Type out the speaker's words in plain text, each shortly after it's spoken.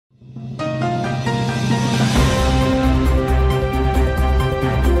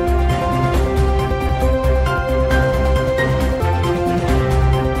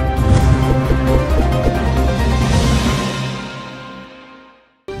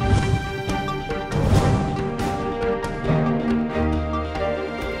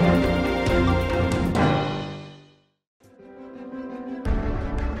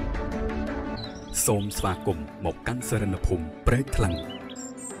សូមស្វាគមន៍មកកាន់សរិនភូមិព្រែកថ្លឹង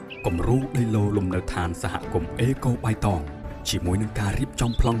គម្រោងដីឡូលំនៅឋានសហគមន៍អេកូបៃតងជាមួយនឹងការរៀប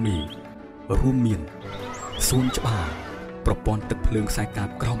ចំប្លង់មីរួមមានសួនច្បារប្រព័ន្ធទឹកភ្លើងខ្សែកាប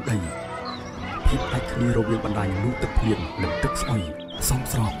ក្រោមដីភាពឯកគ្នារវាងបណ្ដាញលូទឹកភ្លៀងនិងទឹកស្អុយសម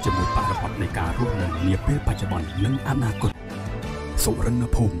ស្របជាមួយបរិបទនៃការរស់នៅនាពេលបច្ចុប្បន្ននិងអនាគតសុរិន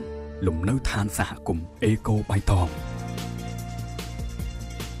ភូមិលំនៅឋានសហគមន៍អេកូបៃតង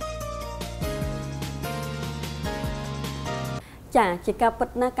ចាជាការពិត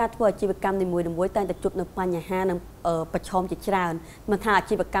ណាស់ការធ្វើអាជីវកម្មនីមួយៗតែងតែជួបនៅបញ្ហានិងប្រឈមជាច្រើនមិនថាអា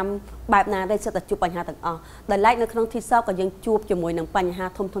ជីវកម្មបែបណាទេសិតតែជួបបញ្ហាទាំងអស់ដែលឡែកនៅក្នុងទីសោក៏យើងជួបជាមួយនឹងបញ្ហា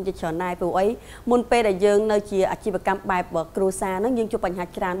ធំជាច្រើនដែរព្រោះអីមុនពេលដែលយើងនៅជាអាជីវកម្មបែបគ្រួសារហ្នឹងយើងជួបបញ្ហា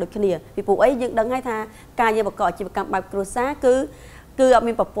ច្រើនដូចគ្នាពីព្រោះអីយើងដឹងហើយថាការយើងបង្កអាជីវកម្មបែបគ្រួសារគឺអត់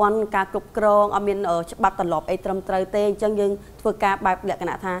មានប្រព័ន្ធការគ្រប់គ្រងអត់មានច្បាប់ទម្លាប់អីត្រឹមត្រូវទេអញ្ចឹងយើងធ្វើការបែបលក្ខ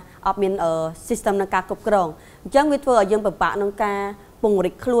ណៈថាអត់មាន system នៃការគ្រប់គ្រងអញ្ចឹងវាធ្វើឲ្យយើងពិបាកក្នុងការពង្រី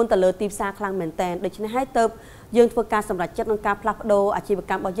កខ្លួនទៅលើទីផ្សារខ្លាំងមែនទែនដូច្នេះហើយទៅយើងធ្វើការសម្រេចចិត្តក្នុងការផ្លាស់ប្ដូរអាជីវ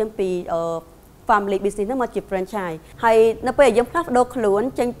កម្មរបស់យើងពី family business ហ្នឹងមកជា franchise ហើយនៅពេលដែលយើងផ្លាស់ប្ដូរខ្លួន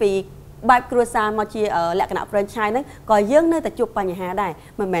ចេញពីបែបគ្រួសារមកជាលក្ខណៈ franchise ហ្នឹងក៏យើងនៅតែជួបបញ្ហាដែរ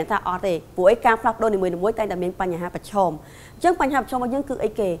មិនមែនថាអត់ទេព្រោះឯការផ្លាស់ប្ដូរនីមួយៗតែតែមានបញ្ហាប្រឈមអញ្ចឹងបញ្ហាប្រឈមរបស់យើងគឺ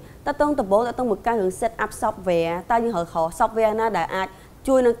អីគេតើតងដំបូងតើតងមួយការរឿង set up software តើយើងរក software ណាដែលអាច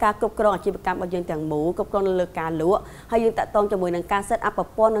ជួយនឹងការគ្រប់គ្រងអាជីវកម្មរបស់យើងទាំងមូលគ្រប់គ្រងលើការលក់ហើយយើងតាក់ទងជាមួយនឹងការ set up ប្រ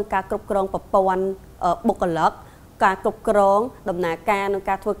ព័ន្ធនឹងការគ្រប់គ្រងប្រព័ន្ធបុគ្គលិកការគ្រប់គ្រងដំណើរការនឹង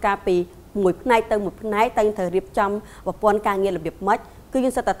ការធ្វើការពីមួយផ្នែកទៅមួយផ្នែកតែត្រូវរៀបចំប្រព័ន្ធការងាររបៀបម៉េចគឺយើ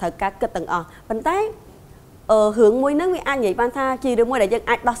ងសិតតែត្រូវការគិតទាំងអស់ប៉ុន្តែរឿងមួយហ្នឹងវាអាចនិយាយបានថាជារឿងមួយដែលយើង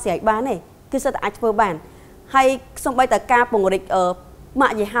អាចដោះស្រាយបានទេគឺសិតតែអាចធ្វើបានហើយសូម្បីតែការពង្រីកម៉ា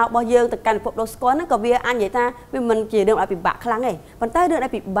កយីហោរបស់យើងទៅកាន់ពិភពលោកស្គាល់ហ្នឹងក៏វាអាចនិយាយថាវាមិនជារឿងឲ្យពិបាកខ្លាំងទេប៉ុន្តែរឿងដែ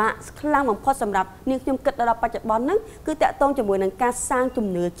លពិបាកខ្លាំងបំផុតសម្រាប់នាងខ្ញុំគិតដល់បច្ចុប្បន្នហ្នឹងគឺតាក់ទងជាមួយនឹងការសាងជំ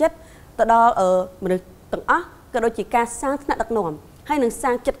នឿចិត្តទៅដល់មនុស្សទាំងអស់ក៏ដូចជាការសាងថ្នាក់ដឹកនាំហើយនឹង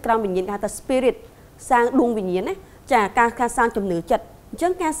សាងចិត្តក្រមវិញ្ញាណគេហៅថា spirit សាងដួងវិញ្ញាណណាចាការសាងជំនឿចិត្តអញ្ចឹ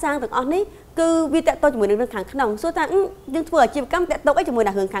ងការសាងទាំងអស់នេះគឺវាតាក់ទងជាមួយនឹងរឿងខាងក្នុងសួរថាយើងធ្វើអាជីវកម្មតាក់ទងអីជាមួយ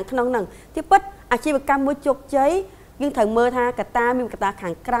នឹងរឿងខាងក្នុងហ្នឹងទីពិតអាជីវកម្មមួយជោគជ័យយើងត្រូវមើលថាកត្តាមានកត្តាខា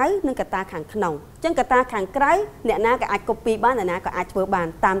ងក្រៅនិងកត្តាខាងក្នុងអញ្ចឹងកត្តាខាងក្រៅអ្នកណាក៏អាច copy បានអ្នកណាក៏អាចធ្វើបាន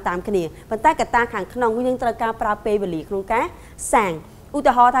តាមគ្នាប៉ុន្តែកត្តាខាងក្នុងយើងត្រូវការប្រើពេលវេលាក្នុងការសាងឧ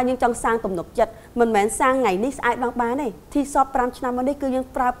ទាហរណ៍ថាយើងចង់សាងទំនុកចិត្តមិនមែនសាងថ្ងៃនេះស្អែកបានទេទីសព5ឆ្នាំមកនេះគឺយើង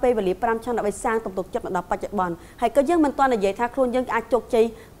ប្រើពេលវេលា5ឆ្នាំដើម្បីសាងទំនុកចិត្តមកដល់បច្ចុប្បន្នហើយក៏យើងមិនទាន់និយាយថាខ្លួនយើងអាចជោគជ័យ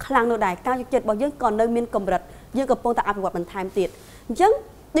ខ្លាំងនោះដែរការជោគជ័យរបស់យើងក៏នៅមានកម្រិតយើងកំពុងតែអភិវឌ្ឍបន្ថែមទៀតអញ្ចឹង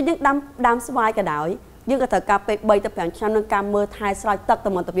ដូចយើងដាំស្វាយក៏ដោយយើងក៏ត្រូវការពេល3ទៅ5ឆ្នាំក្នុងការមើលថែស្រោចទឹកទៅ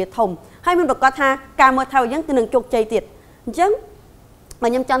មកទៅវាធំហើយមិនប្រកាសថាការមើលថែរបស់យើងគឺនឹងជោគជ័យទៀតអញ្ចឹង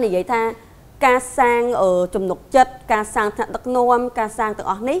ខ្ញុំចង់និយាយថាការសាងទំនុកចិត្តការសាងថ្នាក់ដឹកនាំការសាងទាំង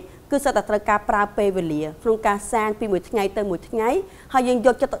អស់នេះគឺសិតតែត្រូវការប្រើពេលវេលាក្នុងការសាងពីមួយថ្ងៃទៅមួយថ្ងៃហើយយើងយ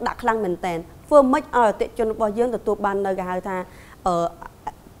កចិត្តទុកដាក់ខ្លាំងមែនតើធ្វើម៉េចឲ្យអតិថិជនរបស់យើងទទួលបាននៅគេហៅថា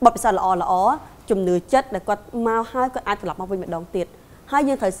បទពិសោធន៍ល្អជំនឿចិត្តដែលគាត់មកហើយគាត់អាចត្រឡប់មកវិញម្ដងទៀតហើយ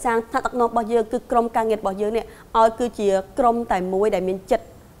យើងត្រូវសាងថ្នាក់ដឹកនាំរបស់យើងគឺក្រុមការងាររបស់យើងនេះឲ្យគឺជាក្រុមតែមួយដែលមានចិត្ត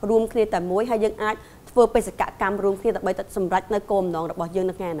រួមគ្នាតែមួយហើយយើងអាចធ្វើបេសកកម្មរួមគ្នាដើម្បីទៅសម្រេចនៅគោលបំណងរបស់យើង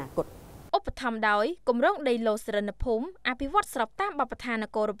នៅថ្ងៃអនាគតឧបត្ថម្ភដោយគម្រោងដីឡូសរិនភូមិអភិវឌ្ឍស្របតាមបទដ្ឋានន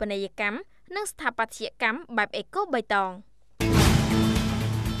គរូបនីយកម្មនិងស្ថាបត្យកម្មបែបអេកូបៃតង